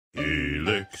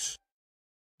Helix.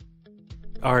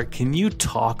 Art, can you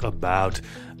talk about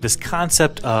this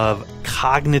concept of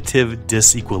cognitive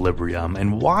disequilibrium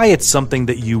and why it's something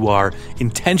that you are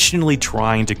intentionally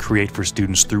trying to create for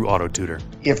students through AutoTutor?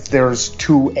 If there's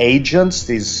two agents,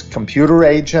 these computer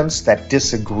agents that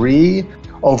disagree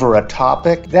over a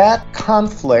topic, that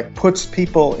conflict puts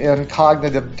people in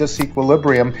cognitive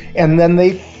disequilibrium, and then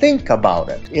they think about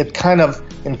it. It kind of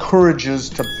encourages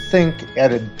to think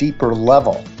at a deeper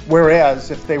level.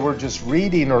 Whereas if they were just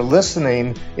reading or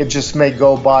listening, it just may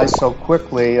go by so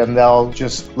quickly and they'll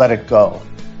just let it go.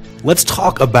 Let's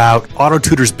talk about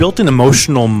AutoTutor's built-in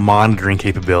emotional monitoring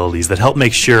capabilities that help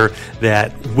make sure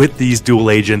that with these dual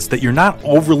agents that you're not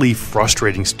overly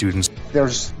frustrating students.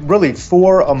 There's really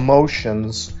 4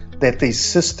 emotions that these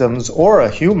systems or a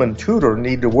human tutor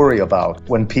need to worry about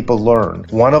when people learn.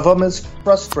 One of them is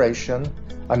frustration.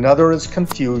 Another is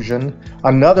confusion,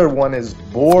 another one is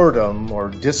boredom or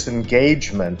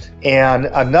disengagement, and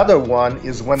another one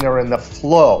is when they're in the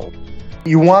flow.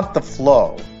 You want the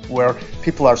flow, where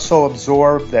people are so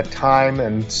absorbed that time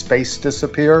and space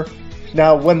disappear.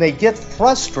 Now, when they get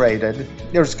frustrated,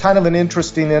 there's kind of an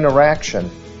interesting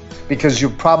interaction, because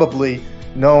you've probably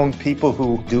known people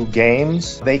who do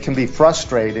games. They can be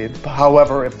frustrated.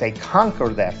 However, if they conquer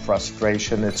that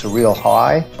frustration, it's a real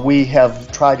high. We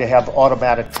have tried to have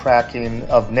automatic tracking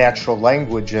of natural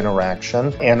language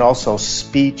interaction and also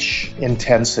speech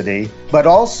intensity, but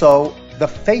also the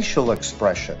facial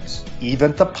expressions,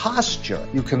 even the posture.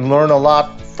 You can learn a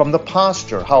lot from the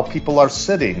posture, how people are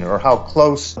sitting or how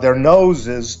close their nose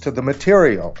is to the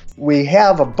material. We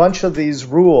have a bunch of these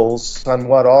rules on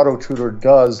what AutoTutor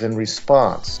does in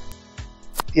response.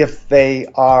 If they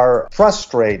are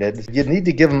frustrated, you need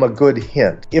to give them a good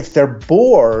hint. If they're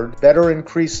bored, better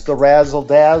increase the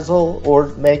razzle-dazzle or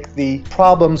make the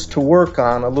problems to work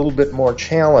on a little bit more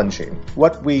challenging.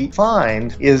 What we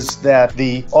find is that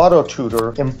the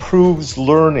AutoTutor improves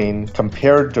learning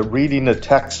compared to reading a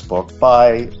textbook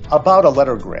by about a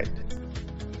letter grade.